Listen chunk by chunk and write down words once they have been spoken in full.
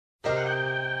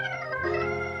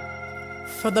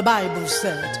For the Bible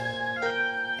said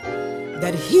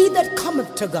that he that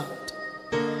cometh to God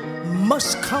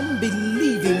must come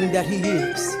believing that he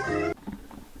is.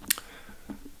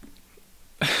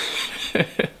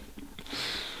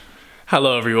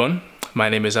 Hello everyone, my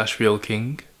name is Ashriel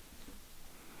King,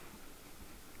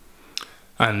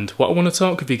 and what I want to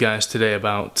talk with you guys today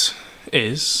about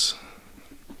is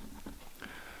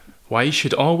why you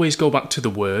should always go back to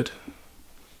the Word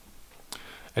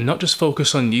and not just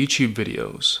focus on YouTube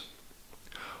videos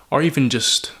or even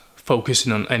just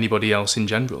focusing on anybody else in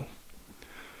general.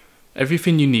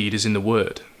 Everything you need is in the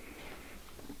Word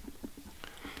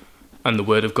and the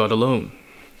Word of God alone.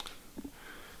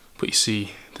 But you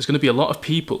see, there's going to be a lot of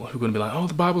people who are going to be like, oh,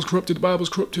 the Bible's corrupted, the Bible's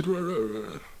corrupted.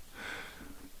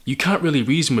 You can't really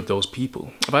reason with those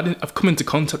people. I've come into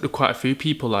contact with quite a few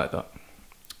people like that.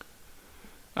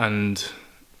 And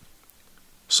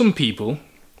some people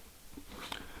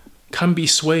can be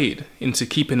swayed into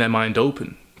keeping their mind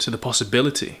open to the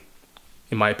possibility,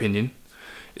 in my opinion,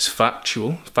 it's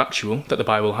factual that the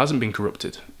Bible hasn't been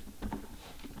corrupted.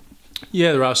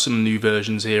 Yeah, there are some new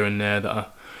versions here and there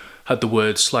that had the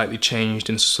words slightly changed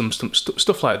and some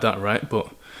stuff like that, right?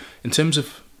 But in terms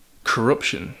of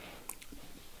corruption,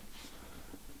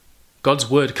 God's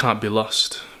word can't be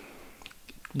lost.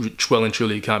 Well and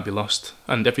truly it can't be lost.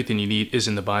 And everything you need is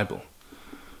in the Bible.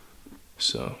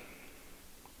 So,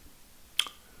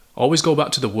 always go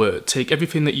back to the word. Take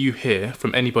everything that you hear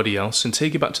from anybody else and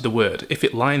take it back to the word. If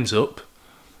it lines up,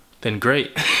 then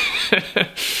great. They're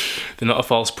not a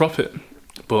false prophet.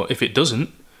 But if it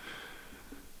doesn't,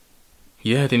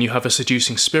 yeah, then you have a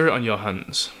seducing spirit on your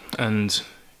hands and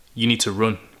you need to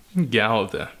run. Get out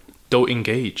of there. Don't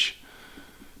engage.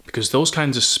 Because those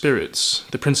kinds of spirits,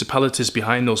 the principalities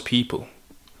behind those people,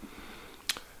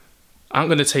 aren't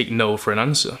going to take no for an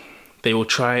answer. They will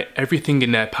try everything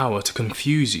in their power to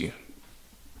confuse you,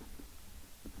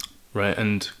 right,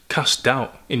 and cast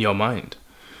doubt in your mind.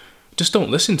 Just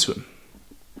don't listen to them.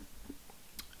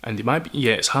 And it might be,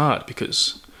 yeah, it's hard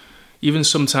because even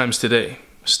sometimes today,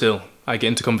 still, I get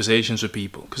into conversations with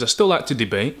people because I still like to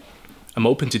debate. I'm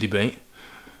open to debate.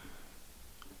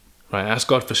 Right, I ask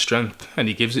God for strength and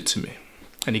he gives it to me.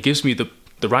 And he gives me the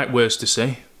right words to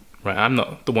say. Right, I'm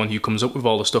not the one who comes up with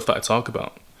all the stuff that I talk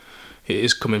about. It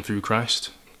is coming through Christ.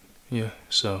 Yeah,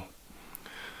 so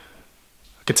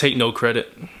I can take no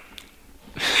credit.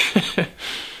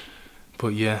 But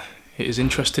yeah, it is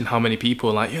interesting how many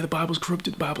people are like, yeah, the Bible's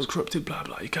corrupted, blah,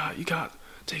 blah. You can't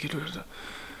take it.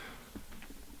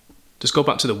 Just go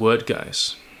back to the word,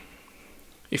 guys.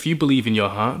 If you believe in your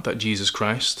heart that Jesus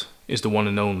Christ is the one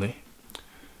and only,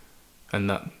 and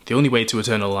that the only way to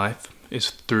eternal life is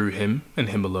through him and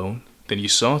him alone, then you're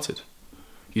sorted.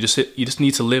 You just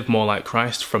need to live more like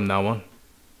Christ from now on.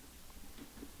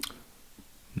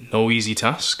 No easy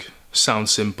task.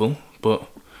 Sounds simple, but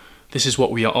this is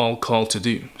what we are all called to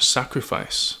do.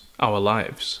 Sacrifice our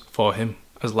lives for him,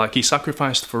 as like he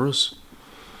sacrificed for us.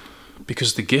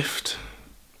 Because the gift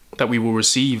that we will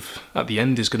receive at the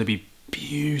end is going to be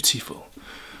beautiful.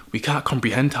 We can't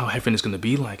comprehend how heaven is going to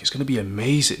be like. It's going to be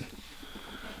amazing.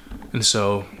 And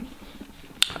so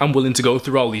I'm willing to go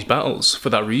through all these battles for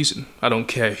that reason. I don't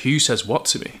care who says what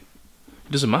to me.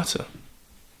 It doesn't matter.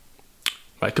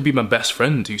 Right? It could be my best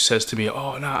friend who says to me,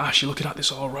 oh, no, Ash, you're looking at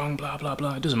this all wrong, blah, blah,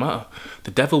 blah. It doesn't matter.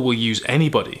 The devil will use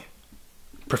anybody.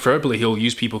 Preferably, he'll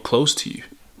use people close to you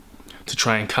to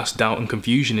try and cast doubt and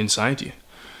confusion inside you.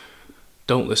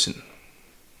 Don't listen.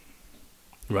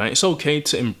 Right? It's okay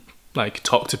to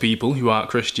talk to people who aren't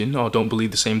Christian or don't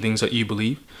believe the same things that you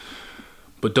believe.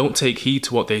 But don't take heed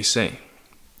to what they say.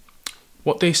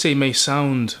 What they say may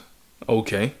sound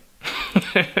okay.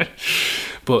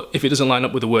 But if it doesn't line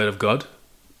up with the word of God,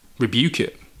 rebuke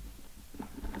it.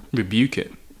 Rebuke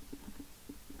it.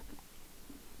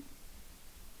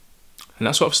 And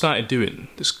that's what I've started doing.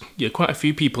 There's quite a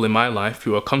few people in my life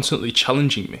who are constantly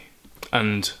challenging me.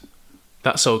 And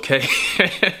that's okay.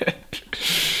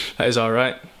 That is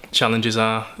alright. Challenges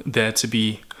are there to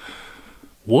be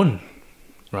won.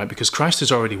 Right? Because Christ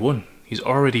has already won. He's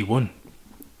already won.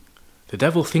 The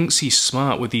devil thinks he's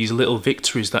smart with these little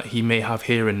victories that he may have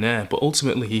here and there, but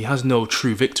ultimately he has no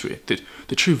true victory.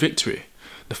 The true victory,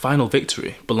 the final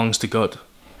victory, belongs to God.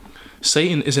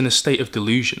 Satan is in a state of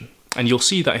delusion, and you'll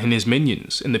see that in his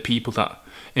minions, in the people that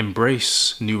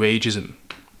embrace New Ageism,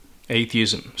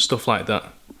 atheism, stuff like that.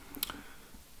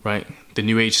 Right? The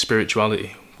New Age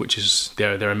spirituality, which is,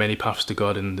 there are many paths to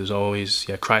God, and there's always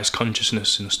Christ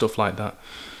consciousness and stuff like that.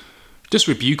 Just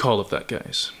rebuke all of that,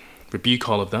 guys. Rebuke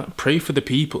all of that. Pray for the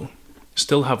people.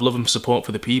 Still have love and support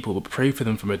for the people, but pray for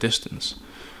them from a distance.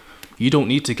 You don't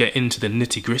need to get into the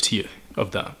nitty-gritty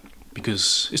of that.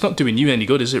 because it's not doing you any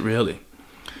good, is it really?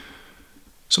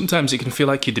 Sometimes it can feel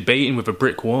like you're debating with a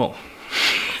brick wall.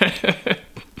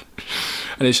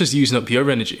 And it's just using up your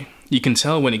energy. You can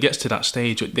tell when it gets to that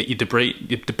stage that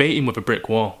you're debating with a brick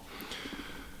wall.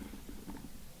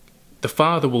 The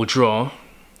Father will draw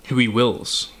who he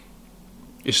wills.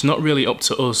 It's not really up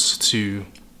to us to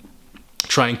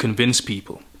try and convince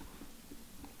people.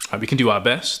 We can do our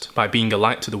best by being a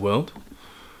light to the world,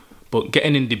 but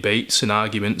getting in debates and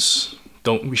arguments,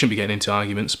 we shouldn't be getting into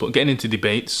arguments, but getting into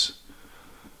debates,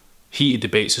 heated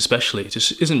debates especially, it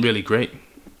just isn't really great,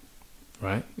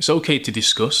 right? It's okay to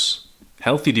discuss.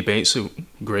 Healthy debates are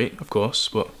great, of course,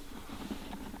 but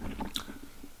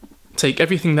take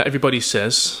everything that everybody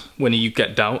says when you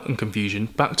get doubt and confusion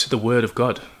back to the Word of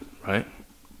God, right?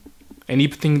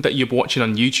 Anything that you're watching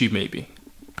on YouTube maybe,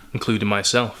 including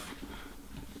myself,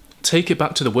 take it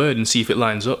back to the Word and see if it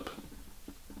lines up.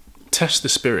 Test the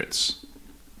spirits,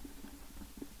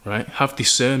 right? Have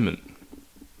discernment.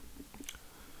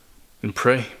 And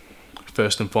pray,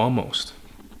 first and foremost.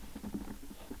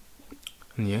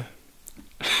 And yeah.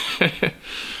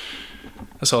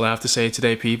 That's all I have to say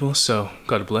today, people, so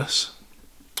God bless.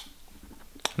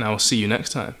 And I will see you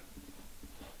next time.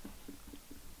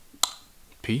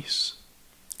 Peace.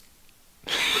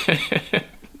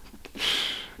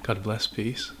 God bless,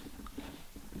 peace.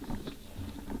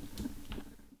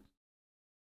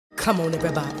 Come on,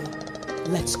 everybody.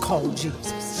 Let's call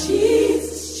Jesus. Jesus.